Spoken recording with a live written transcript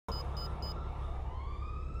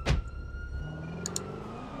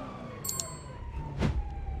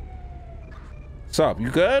What's up? You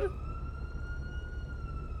good?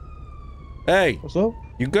 Hey. What's up?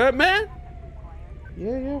 You good, man?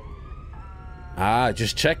 Yeah, yeah. Ah,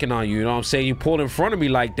 just checking on you. You know what I'm saying? You pulled in front of me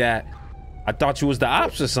like that. I thought you was the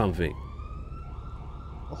ops or something.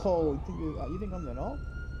 Oh, you think I'm the op?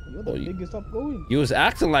 You're the biggest up going. You was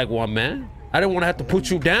acting like one, man. I didn't want to have to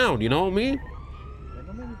put you down. You know what I mean? Yeah,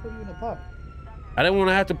 don't make me put you in a pot. I didn't want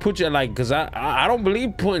to have to put you like, cause I don't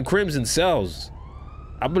believe putting crims in cells.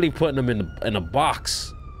 I believe putting them in a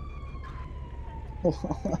box.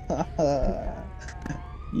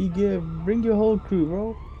 Bring your whole crew,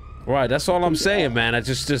 bro. Right, that's all I'm saying, man. I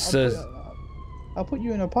just I'll put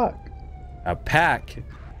you in a pack. A pack.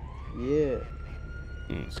 Yeah.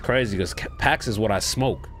 It's crazy because packs is what I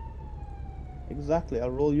smoke. Exactly.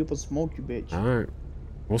 I'll roll you up and smoke you, bitch. All right.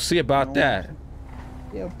 We'll see about that.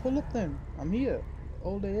 Yeah, pull up then. I'm here.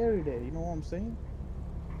 All day, every day. You know what I'm saying?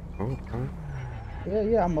 Okay.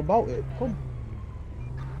 Yeah, I'm about it. Come.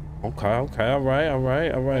 Okay. All right. Oh,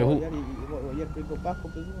 you have to go back up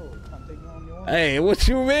as well. You can't take me on your own. Hey, what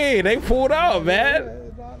you mean? They pulled out,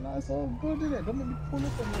 man. Nah, it's all good, isn't it? Don't make me pull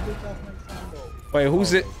up on your bitch ass next time, though. Wait,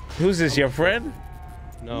 who's it? Who's this? Your friend?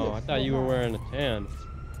 No, I thought you were wearing a tan.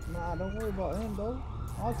 Nah, don't worry about him, though.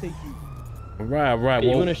 I'll take you. All right.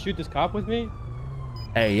 Hey, you wanna shoot this cop with me?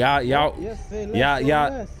 Hey, y'all. Yes, say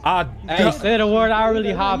less, Hey, say the word. I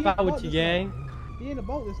really hop out with you, gang. He ain't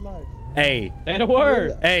about this life. Hey. Say the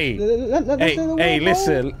word. Hey. Hey,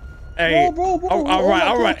 listen. Hey. Bro. All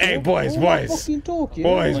right. Hey, boys.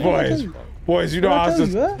 Boys, you know I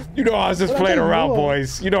was just playing around,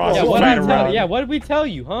 boys. You know I was just playing around. Yeah, what did we tell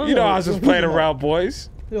you, huh? You know I was just playing around, boys.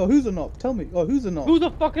 Yo, who's an op? Tell me. Oh, who's an op? Who's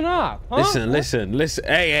the fucking op? Huh? Listen.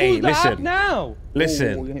 Hey, who's the listen. op now?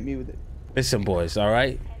 Listen. You hit me with it. Listen, boys. All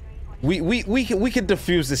right. We can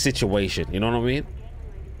diffuse the situation. You know what I mean?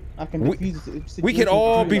 I can diffuse the situation. We can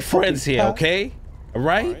all be friends here, okay? All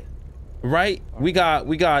right. Right? We got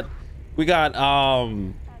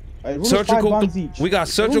surgical. We got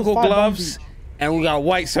surgical gloves, and we got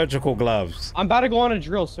white surgical gloves. I'm about to go on a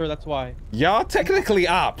drill, sir. That's why. Y'all technically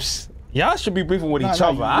ops. Y'all should be beefing with each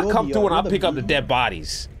other. I come through and I pick up the dead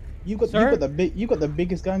bodies. You got the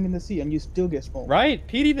biggest gang in the city, and you still get smoked. Right?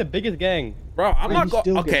 PD, the biggest gang. Bro, I'm not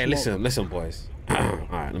going. Okay, listen, boys. All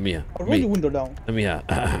right, let me hear. Roll your window down. Let me hear.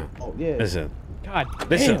 Oh yeah. Listen. God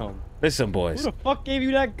damn. Listen, boys. Who the fuck gave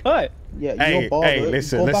you that cut? Yeah, hey,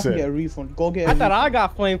 listen. Go back and get a refund. Go get. I thought I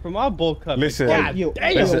got flamed for my bull cut. Listen. God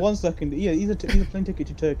damn. 1 second. Yeah, he's a plane ticket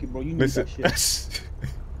to Turkey, bro. You need that shit.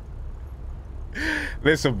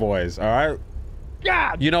 Listen, boys. All right.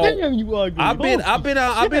 God, you know, damn, you ugly. I've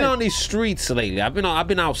been on these streets lately. I've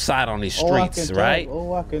been outside on these streets, right?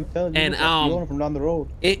 I can tell. You and from down the road.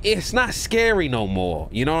 It's not scary no more.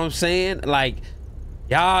 You know what I'm saying? Like,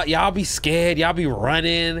 y'all be scared. Y'all be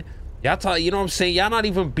running. Y'all talk. You know what I'm saying? Y'all not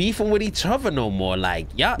even beefing with each other no more. Like,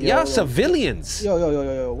 y'all civilians.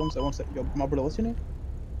 Yo. One sec. Yo, my brother, what's your name?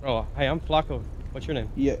 Oh, hey, I'm Flacco. What's your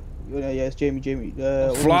name? Yeah, it's Jamie.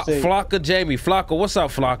 Flocka, Jamie. Flocko, what's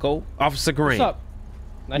up, Flocko? Officer Green. What's up?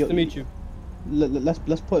 Nice to meet you.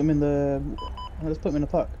 Let's put him in the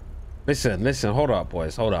park. Listen. Hold up,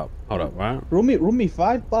 boys. Hold up, right? Room me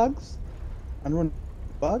 5 bags, and run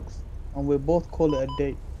bags, and we'll both call it a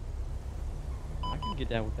day. I can get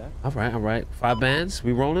down with that. All right. 5 bands.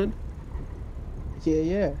 We rolling?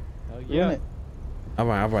 Yeah. Hell yeah. All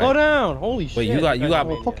right. Slow down. Holy shit. Wait, you got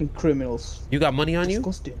fucking criminals. You got money on you?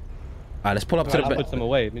 Disgusting. All right, let's pull up to the bank. Put some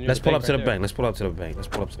away. Let's pull up to the bank. Let's pull up to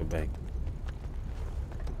the bank.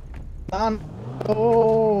 Man,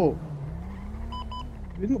 oh,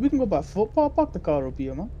 we can go by foot. Park the car up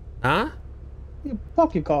here, man. Huh? Yeah,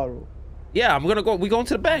 park your car up. Yeah, I'm gonna go. We going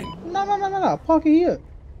to the bank. No. Park it here.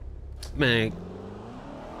 Man.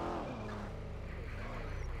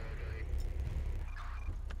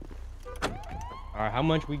 All right, how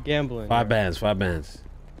much we gambling? 5 bands.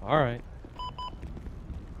 All right.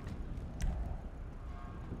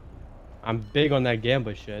 I'm big on that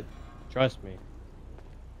gambler shit. Trust me.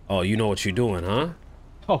 Oh, you know what you're doing, huh?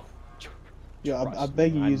 Oh. Yeah, I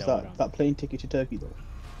beg you use that plane ticket to Turkey though.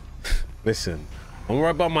 Listen, don't worry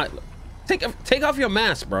about my. Take off your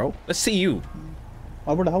mask, bro. Let's see you.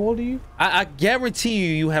 My brother, how old are you? I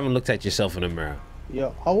guarantee you haven't looked at yourself in the mirror.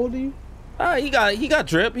 Yeah, how old are you? He got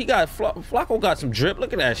drip. Flacco got some drip.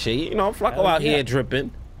 Look at that shit. You know, Flacco out here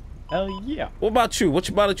dripping. Hell yeah. What about you? What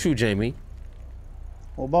about you, Jamie?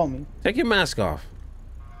 What about me? Take your mask off.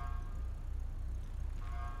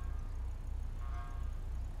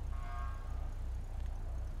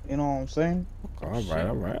 You know what I'm saying? All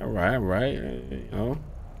right. You know,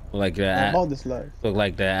 Like I'm that. about this life. Look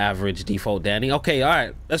like the average default Danny. Okay, all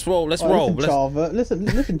right. Let's roll. Let's Oh, roll. listen, Chava.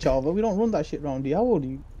 Listen, Chava. We don't run that shit round here. How old are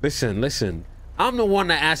you? Listen. I'm the one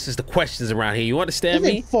that answers the questions around here. You understand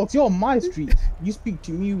me? Fox, you're on my street. You speak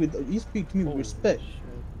to me with respect.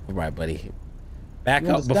 All right, buddy. Back You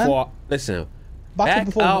up understand? before. Listen. Back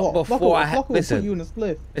Back out what? before I Flocko will listen. put you in a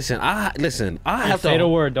split. Listen. I have Say the the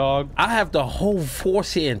word, dog. I have the whole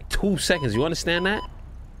force here in 2 seconds. You understand that?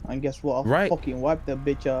 And guess what? I'll Right. fucking wipe that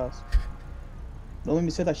bitch ass. Don't let me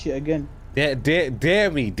say that shit again. Dare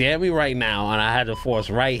me right now, and I had the force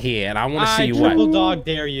right here, and I want to see you triple what. dog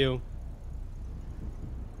dare you.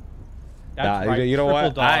 That's right. You know triple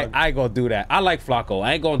what? Dog. I ain't gonna do that. I like Flocko.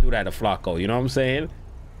 I ain't gonna do that to Flocko. You know what I'm saying?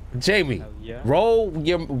 Jamie, Hell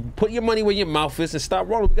yeah. put your money where your mouth is and stop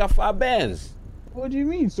rolling. We got 5 bands. What do you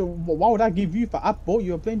mean? So why would I give you? I bought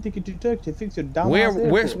you a plane ticket to Turkey to fix your dumb ass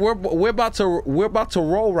airport. We're about to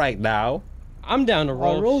roll right now. I'm down to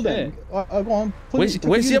roll. Roll shit. then. Go on.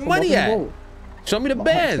 Where's your money at? Roll. Show me the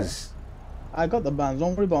bands. I got the bands.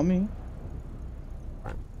 Don't worry about me.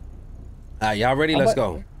 Y'all ready? Let's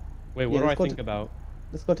go. Wait, what Yeah, do I let's go think about?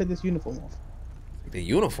 Let's go take this uniform off. The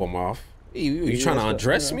uniform off. You Yeah, trying to let's go.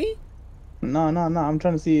 undress Yeah. me? No. I'm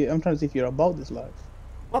trying to see if you're about this life.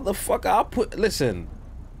 Motherfucker, I'll put. Listen,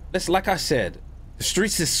 like I said, the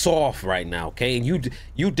streets is soft right now, okay? And you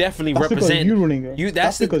definitely That's because represent. you running it.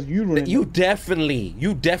 That's because you running You it.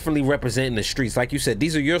 definitely representing the streets, like you said.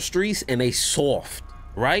 These are your streets, and they soft,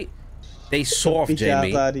 right? They soft,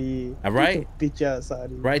 Jamie. All right, Bitch ass out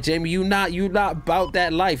of here. right, Jamie. You not about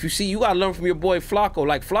that life. You see, you gotta learn from your boy Flocko.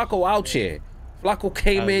 Like Flocko out here. Flocko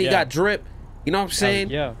came in, he yeah. got drip. You know what I'm saying?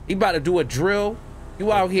 yeah. He about to do a drill.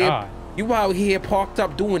 You out here. God. You out here parked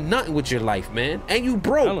up doing nothing with your life, man. And you Tell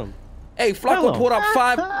broke. him. Hey, Tell Flocko him. pulled out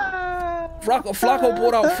 5. Flocko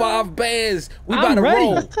pulled out 5 bands. We about to ready.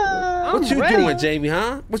 roll. I'm What you ready. doing, Jamie,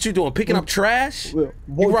 huh? What you doing? Picking up trash? What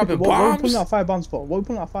You robbing What are we bombs? putting out 5 bands for? What are we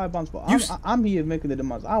putting out 5 bands for? I'm here making the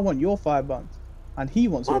demands. I want your 5 bands. And he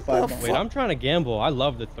wants your What the 5 bands. Wait, I'm trying to gamble. I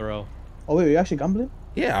love the throw. Oh, wait, you actually gambling?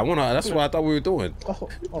 Yeah, I wanna. That's what I thought we were doing.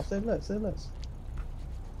 Oh, say less, say less.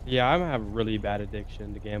 Yeah, I have a really bad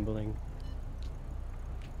addiction to gambling.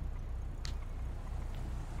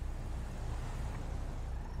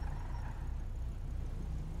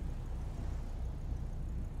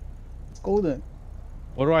 Let's go then.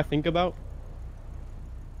 What do I think about?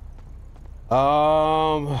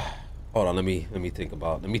 Hold on. Let me think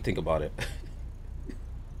about. Let me think about it.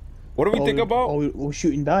 What do we think about? Oh, we're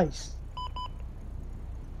shooting dice.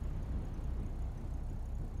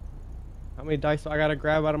 How many dice do I gotta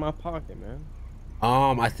grab out of my pocket, man?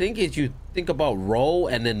 I think it's you think about roll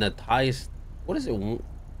and then the highest. What is it?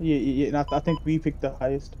 Yeah. And I think we picked the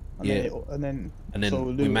highest. And Yeah. Then, And then so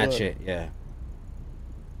we do, match it. Yeah.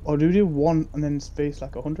 Or do we do 1 and then space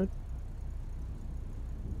like 100?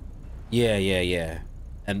 Yeah.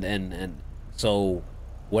 And so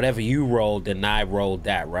whatever you rolled, then I rolled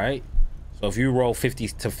that, right? So if you roll 50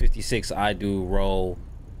 to 56, I do roll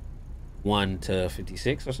 1 to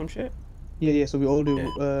 56 or some shit. Yeah. So we all do.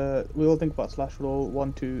 Yeah. We all think about slash roll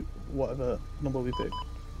 1 to whatever number we pick.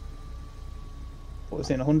 What we're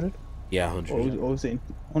saying 100? Yeah, 100. Or we're saying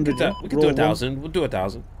 100. We could do 1,000. We'll do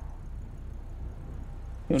 1,000.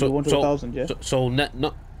 You want to do 1 to 1,000, yeah?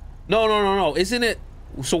 No. Isn't it?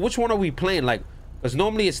 So which one are we playing? Like, because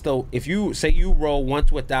normally it's though if you say you roll 1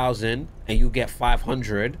 to 1,000 and you get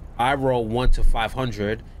 500, I roll 1 to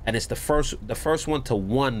 500, and it's the first one to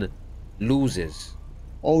 1 loses.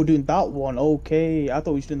 Oh, doing that one. Okay, I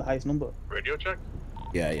thought we were doing the highest number. Radio check.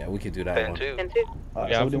 Yeah, we could do that one. 10-2. Alright, Yeah, so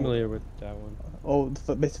I'm we're doing- familiar with that one. Oh,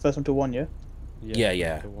 the first one to 1, yeah.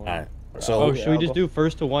 Yeah. first to All one. right. Oh, So should we just do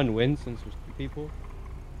first to 1 win since there's 2 people?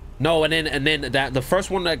 no, and then that the first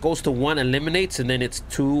one that goes to 1 eliminates, and then it's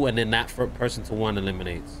 2, and then that person to 1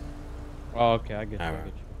 eliminates. Oh, okay, I get you.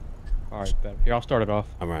 Alright. All right, better. Here, I'll start it off.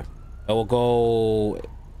 All right. It'll go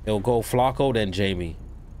Flocko, then Jamie.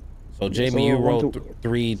 So Jamie, so you 1 roll to-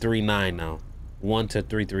 339 now. 1 to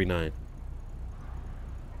 339.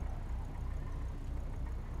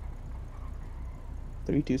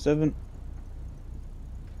 3, 2, 7.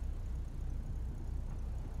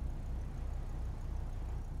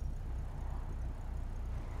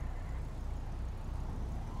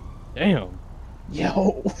 Damn.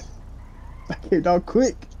 Yo, that came down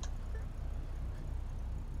quick.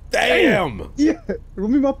 Damn! Yeah,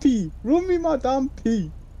 run me my P. Run me my damn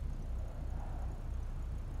P.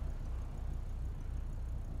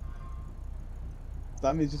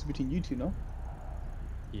 That means just between you two, no?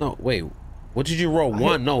 No, wait. What did you roll?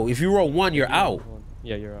 1? No, if you roll 1, you're out.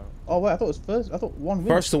 Yeah, you're out. Oh wait, I thought it was first. I thought 1 wins.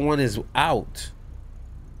 First to 1 is out.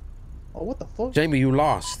 Oh, what the fuck? Jamie, you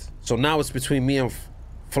lost. So now it's between me and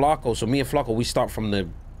Flacco. So me and Flacco, we start from the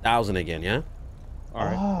 1,000 again, yeah? All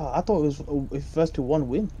right. Ah, I thought it was if first to one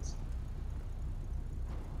wins.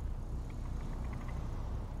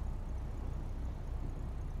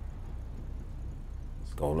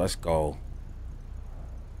 Let's go, let's go.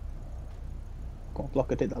 Come on,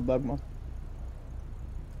 Flocker, take that bag, man.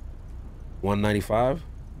 195.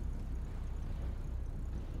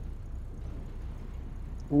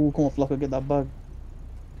 Ooh, come on, Flocker, get that bag.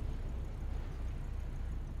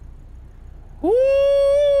 Woo!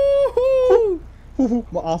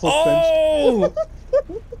 My ass was Oh!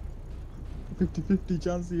 50-50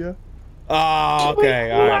 chance here. Oh,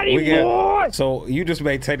 okay. All right. We boy! get. So you just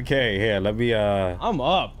made 10K. Here, let me. I'm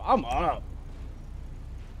up. I'm up.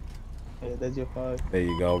 Yeah, there's your 5. There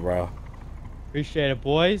you go, bro. Appreciate it,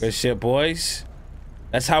 boys. Good shit, boys.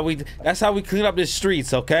 That's how we clean up the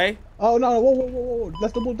streets, okay? Oh no, whoa.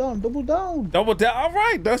 Let's double down. Double down. All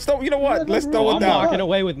right. Let's double. You know what? Yeah, Let's no, double I'm down. walking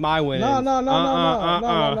away with my winnings.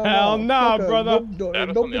 No. Hell no, brother.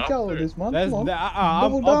 Don't be cowardice, man. That's Come on. I'm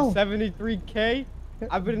Double up down. 73K.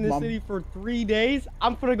 I've been in the city for 3 days.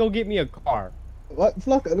 I'm gonna go get me a car. What?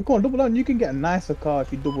 Flocker, come on, double down. You can get a nicer car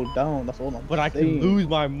if you double down. That's all I'm But I can saying. lose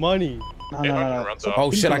my money. No. Oh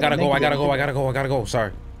shit! I gotta go.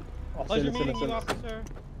 Sorry. Oh, Pleasure silly. meeting you, officer.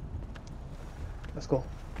 Let's go.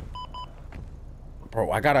 Bro,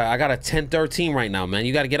 I got a 1013 right now, man.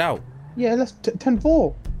 You gotta get out. Yeah, let's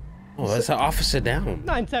 10-4. Oh, that's an officer down.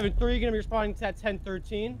 973 gonna be responding to that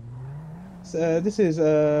 1013. This is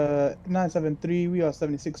 973. We are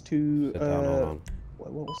 76 to. Sit down, hold on.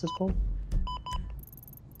 What's this called?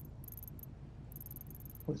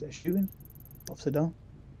 What is that shooting? Officer down.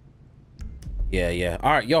 Yeah.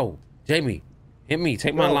 All right, yo, Jamie, hit me.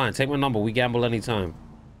 Take my Yo. line. Take my number. We gamble anytime.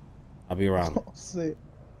 I'll be around. Say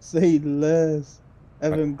less.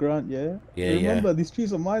 Evan Grant, yeah? Yeah, Remember, these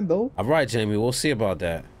streets are mine, though. All right, Jamie. We'll see about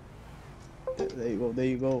that. There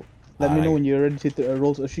you go. Let me know when you're ready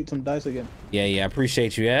to shoot some dice again. Yeah. I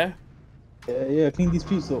appreciate you, yeah? Yeah, clean these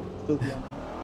streets up. Filthy.